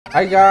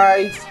Hi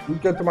guys,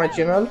 welcome to my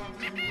channel.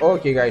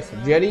 Okay guys,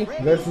 Jerry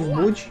versus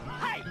Butch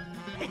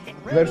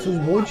versus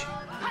Butch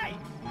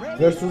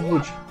versus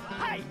Butch.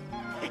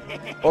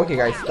 Okay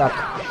guys, start.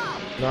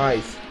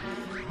 Nice.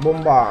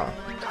 Bomba.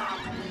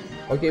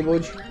 Okay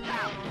Butch.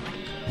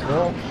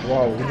 No.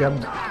 Wow, good job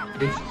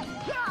Butch.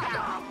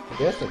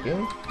 Yes, okay.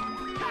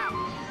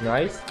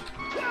 Nice.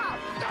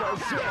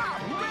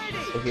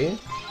 Okay.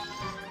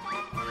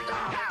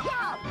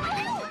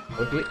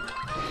 Okay.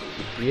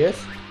 Yes.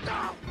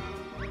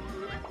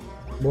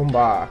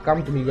 Bomba.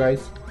 Come to me guys.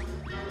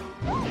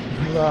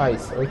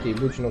 Nice. Okay,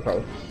 Butch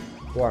knockout.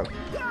 One.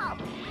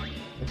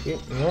 Okay,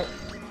 no.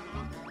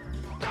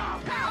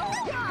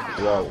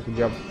 Wow, good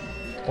job.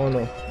 Oh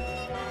no.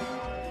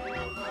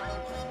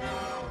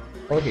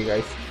 Okay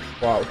guys.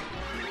 Wow.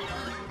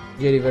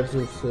 Jerry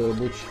versus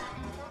Butch.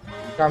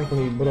 Come to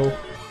me bro.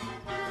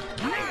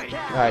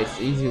 Nice,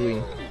 easy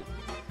win.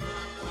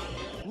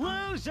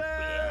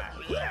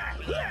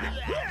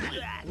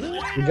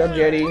 Good job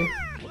Jerry.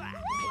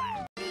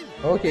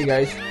 Okay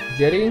guys,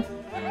 Jerry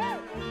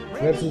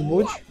versus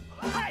Butch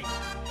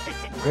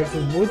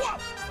versus Butch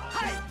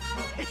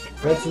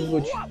versus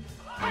Butch.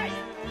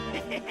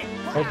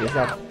 Okay,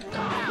 stop.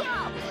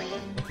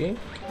 Okay.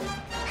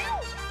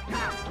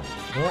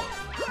 No.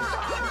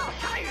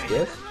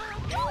 Yes.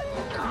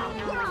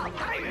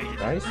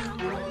 Nice.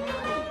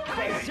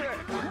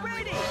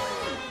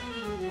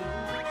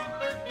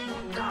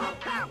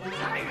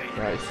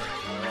 Nice.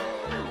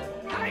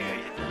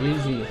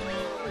 Easy.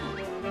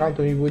 Come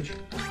to me, Butch.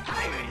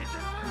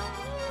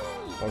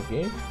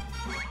 Okay.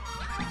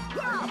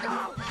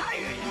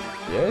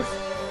 Yes.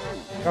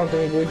 Come to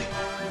me, Butch.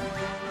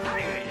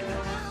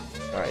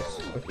 Nice.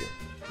 Okay.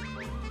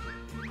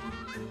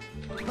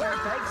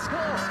 Perfect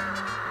score.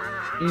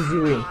 Easy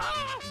win.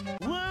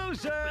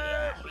 Loser.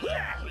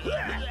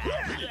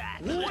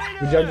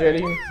 Good job,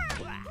 Jerry.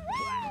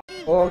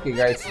 Okay,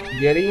 guys.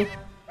 Jerry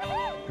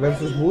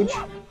versus Butch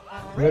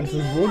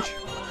versus Butch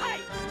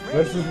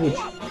versus Butch.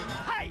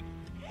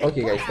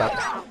 Okay, guys.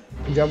 Start.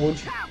 Good job,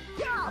 Butch.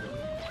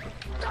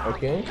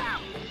 Okay.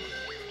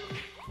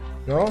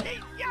 No.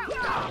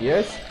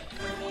 Yes.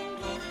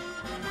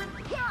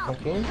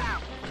 Okay.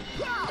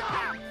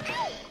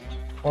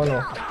 Oh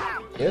no.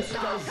 Yes.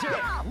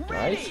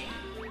 Nice.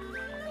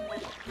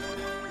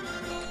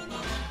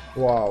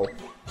 Wow.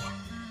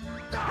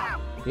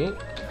 Okay.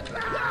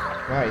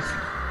 Nice.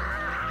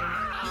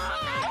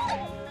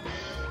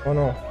 Oh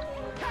no.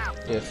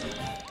 Yes.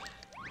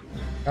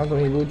 Come to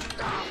me, Butch.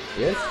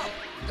 Yes.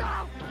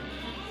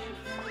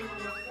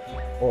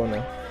 Oh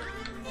no.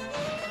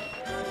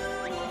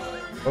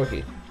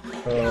 Okay.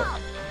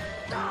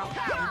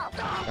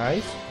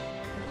 Nice.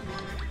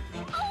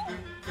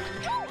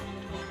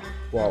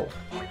 Wow.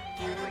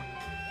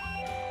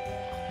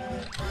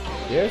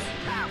 Yes.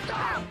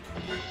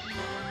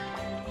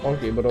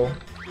 Okay, bro.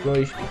 No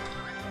issue.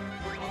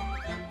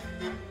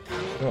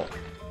 No.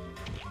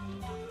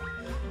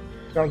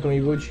 Come to me,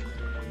 Butch.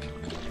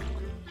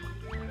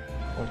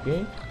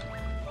 Okay.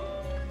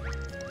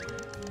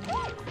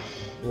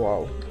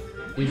 Wow.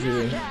 Easy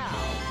win.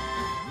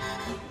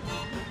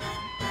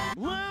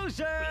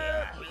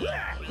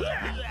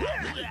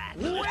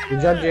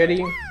 Good job,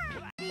 Jerry.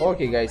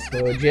 Okay, guys.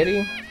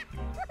 Jerry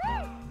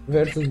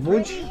versus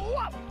Butch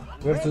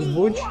versus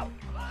Butch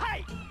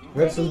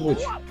versus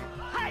Butch.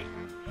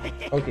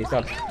 Okay,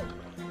 stop.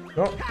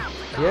 No.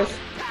 Yes.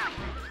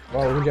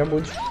 Wow, good job,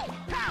 Butch.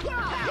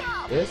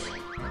 Yes.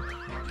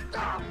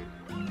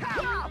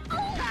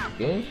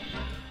 Okay.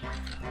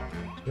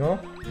 No.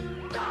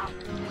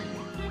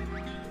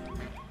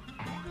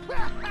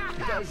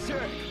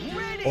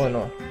 Oh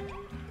no.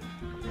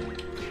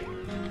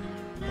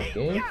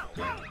 Okay.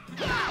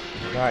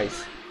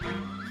 Nice.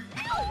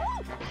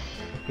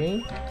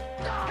 Okay.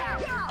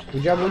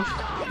 Good job, Butch.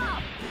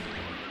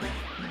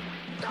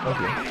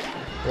 Okay.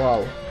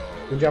 Wow.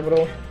 Good job,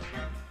 bro.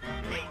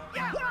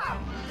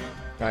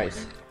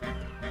 Nice.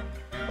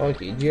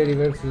 Okay, Jerry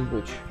versus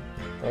Butch.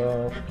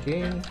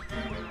 Okay.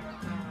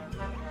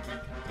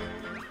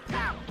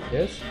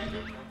 Yes.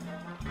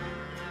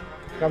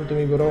 Come to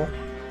me, bro.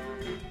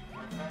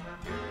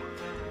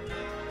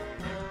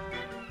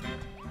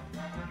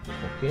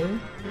 Okay.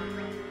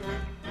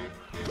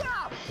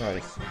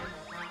 Nice.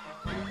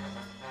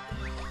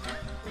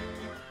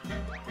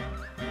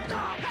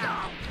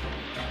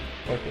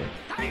 Okay.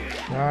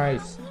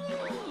 Nice.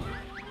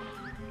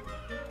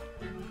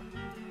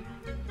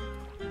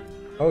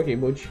 Okay,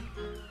 Butch.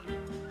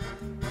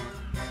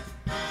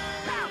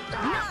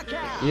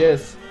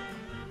 Yes.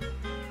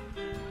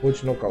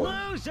 Butch knockout.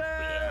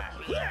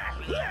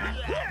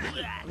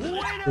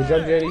 Good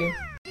job, Jerry.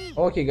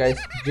 Okay, guys.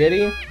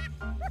 Jerry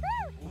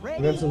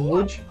versus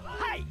Butch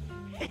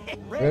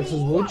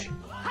versus Butch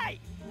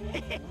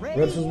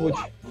versus Butch.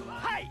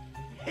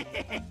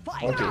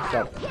 Okay,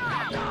 stop.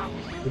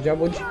 Good job,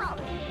 Butch.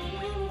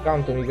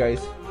 Come to me,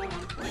 guys.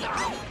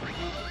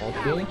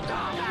 Okay.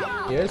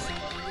 Yes.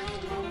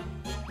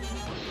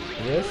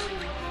 Yes.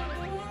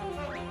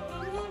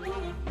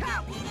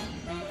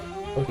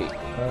 Okay.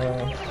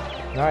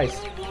 Nice.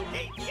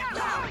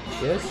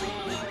 Yes.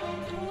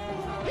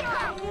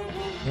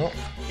 No.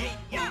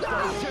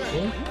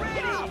 Okay.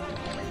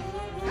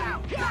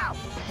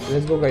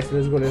 Let's go, guys.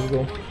 Let's go. Let's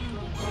go.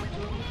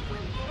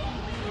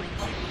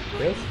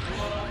 Yes.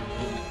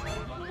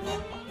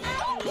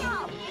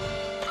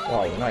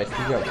 Wow, nice.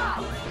 Good job.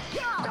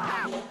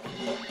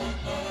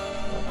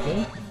 Okay.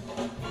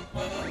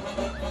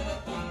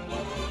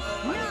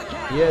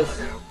 Yes.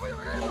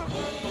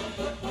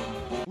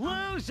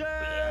 Loser.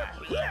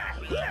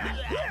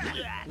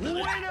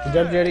 Good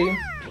job, Jerry.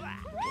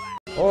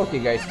 Okay,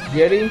 guys.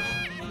 Jerry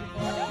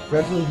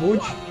versus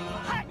Butch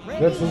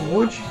versus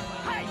Butch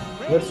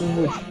versus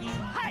Butch.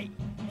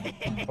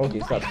 Okay,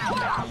 stop.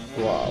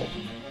 Wow.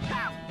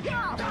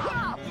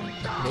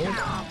 Okay.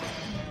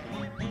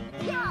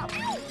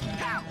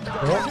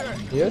 No.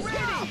 Yes.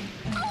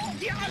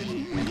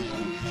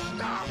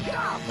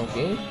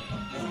 Okay.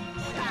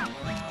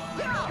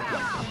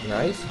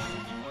 Nice.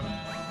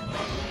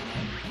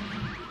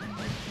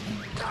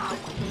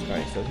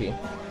 Nice. Okay.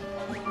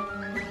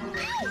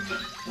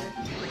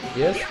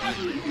 Yes.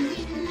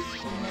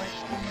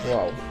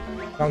 Wow.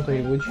 Come to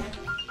me, Butch.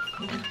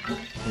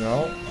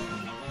 No.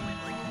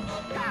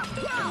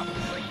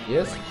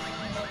 Yes.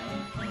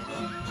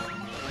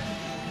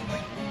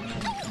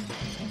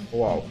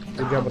 Wow.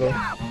 Good job, bro.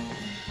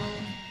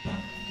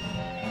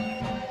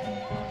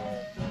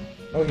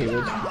 Okay,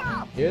 Butch.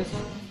 Yes.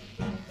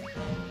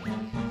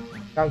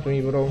 Come to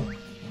me, bro.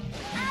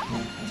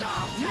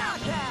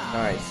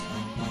 Nice.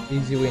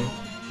 Easy win.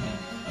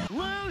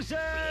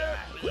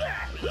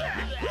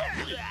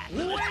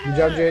 Good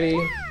job, Jerry.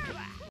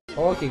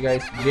 Okay,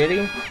 guys.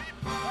 Jerry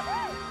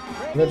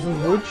versus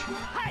Butch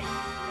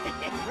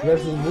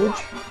versus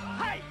Butch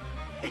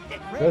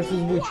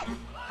versus Butch.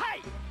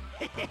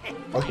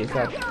 Okay,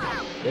 start.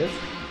 Yes.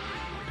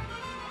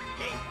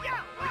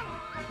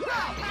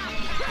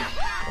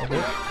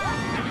 Okay.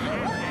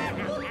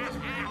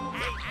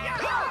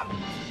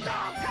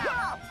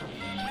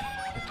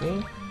 Okay.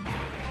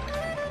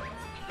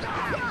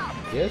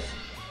 Yes.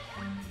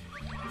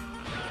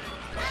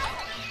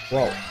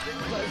 Wow.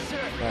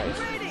 Nice.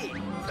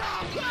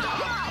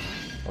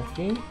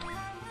 Okay.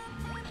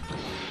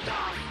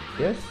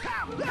 Yes.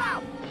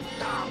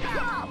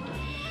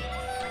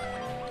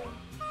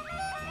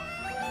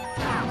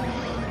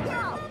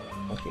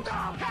 Okay.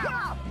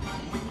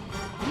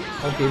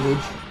 Okay,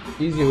 Butch.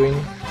 Easy win.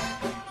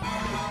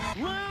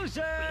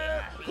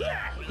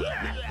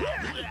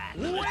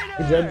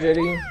 Good job,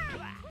 Jerry.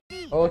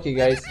 Okay,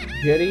 guys.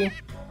 Jerry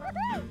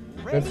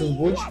versus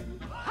Butch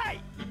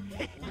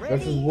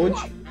versus Butch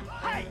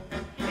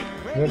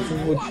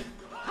versus Butch.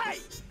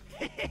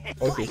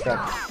 Okay, start.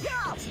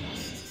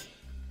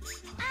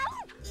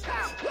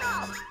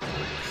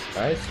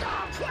 Nice.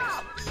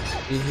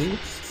 Easy.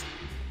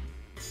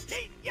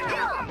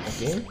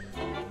 Okay.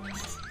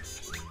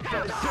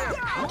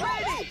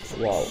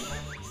 Wow.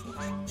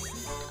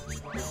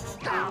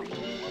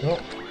 No.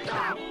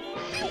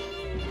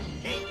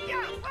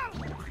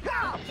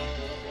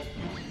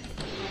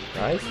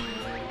 Nice.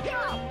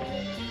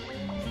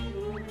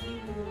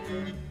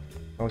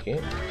 Okay.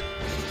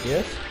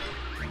 Yes.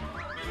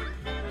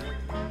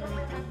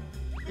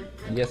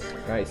 Yes.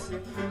 Nice.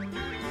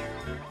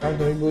 Come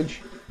to me,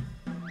 Butch.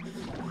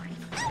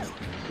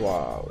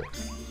 Wow.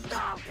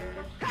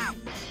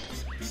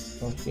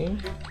 Okay.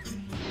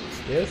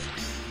 Yes.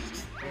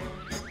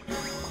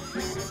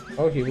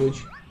 Okay, Butch.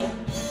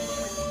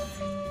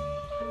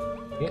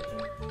 Okay.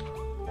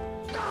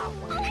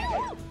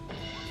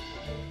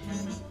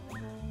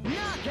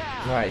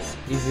 Nice.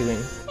 Easy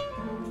win.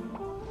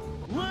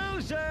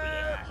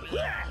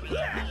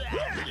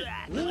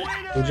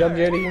 Good job,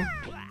 Jerry.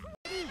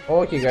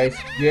 Okay, guys.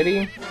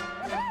 Jerry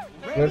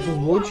versus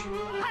Butch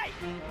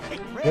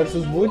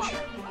versus Butch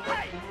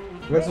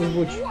versus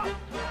Butch.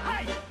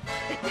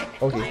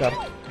 Okay, start.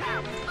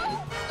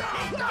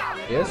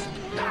 Yes.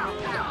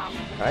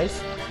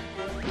 Nice.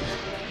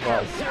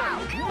 Wow.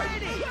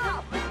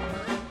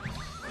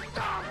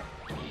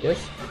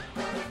 Yes.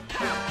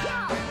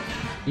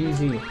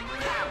 Easy.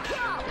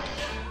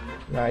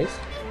 Nice.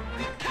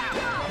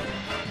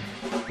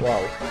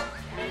 Wow.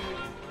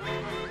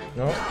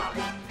 No.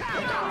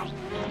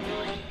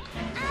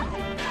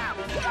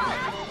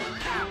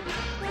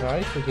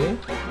 Nice, okay.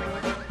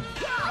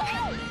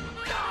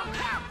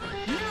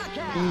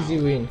 Easy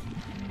win.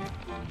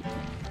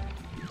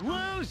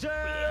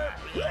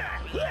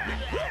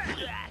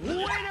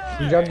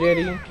 Good job,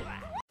 Jerry.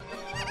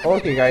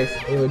 Okay, guys.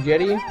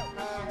 Jerry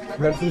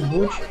versus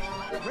Butch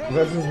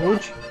versus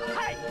Butch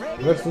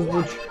versus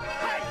Butch.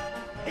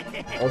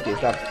 Okay,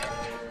 stop.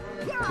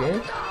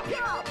 Okay.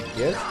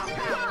 Yes.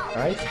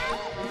 Nice.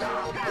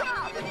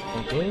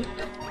 Okay.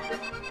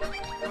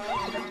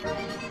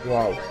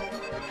 Wow.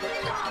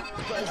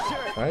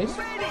 Nice.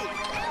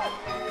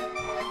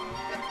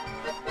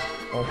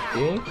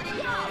 Okay.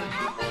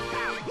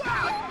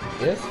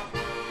 Yes.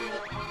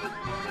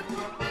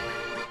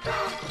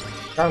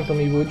 Come to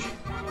me, Butch.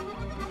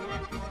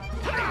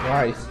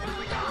 Nice.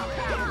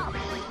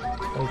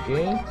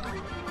 Okay.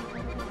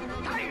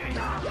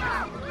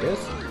 Yes.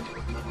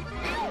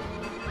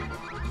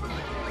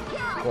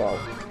 Wow.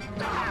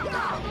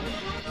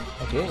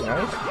 Okay,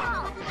 nice.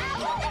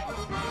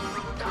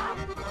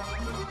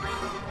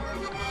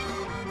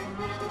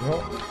 No.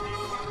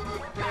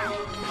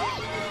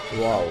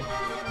 Wow.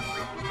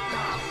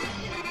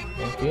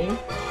 Okay.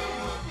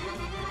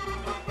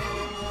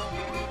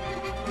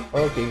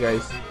 Okay,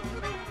 guys.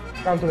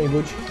 Come to me,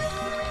 Butch.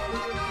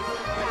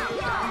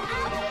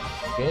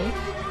 Okay.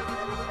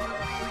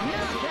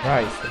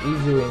 Nice.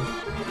 Easy win.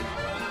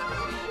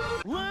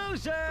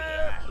 Loser.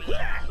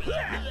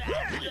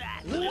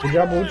 Good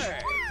job, Butch.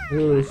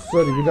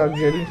 Sorry, good job,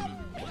 Jerry.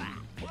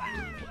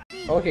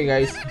 Okay,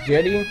 guys.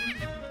 Jerry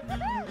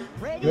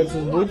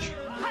versus Butch.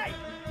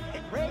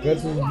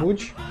 Versus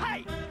Butch.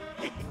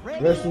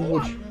 Versus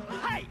Butch.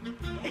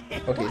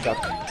 Okay, stop.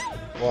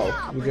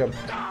 Wow, good job.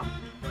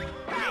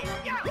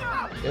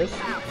 Yes.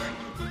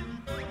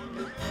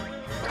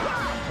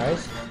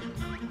 Nice.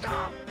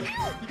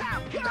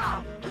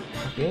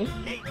 Okay.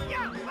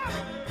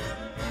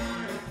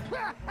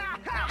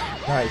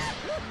 Nice.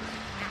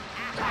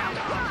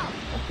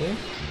 Okay.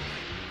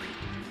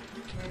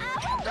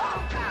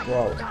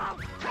 Wow.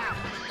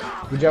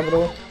 Good job,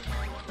 bro.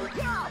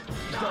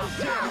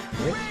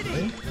 Yes.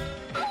 Okay.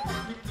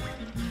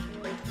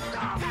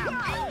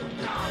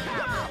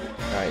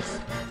 Nice.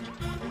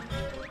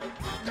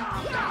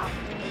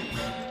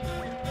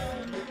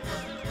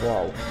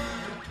 Wow.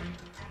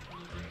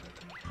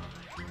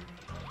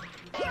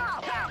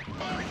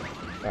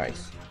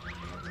 Nice.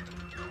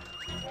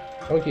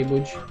 Okay,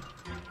 Butch.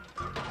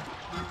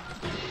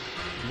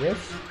 Yes.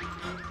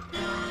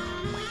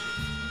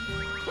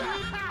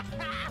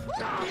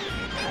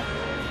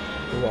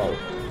 Wow.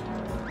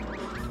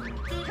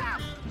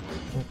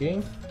 Okay.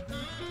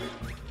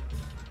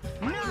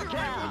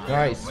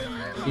 Nice.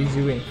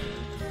 Easy win.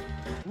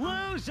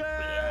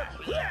 Loser.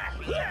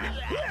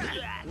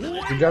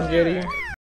 Good job, Jerry.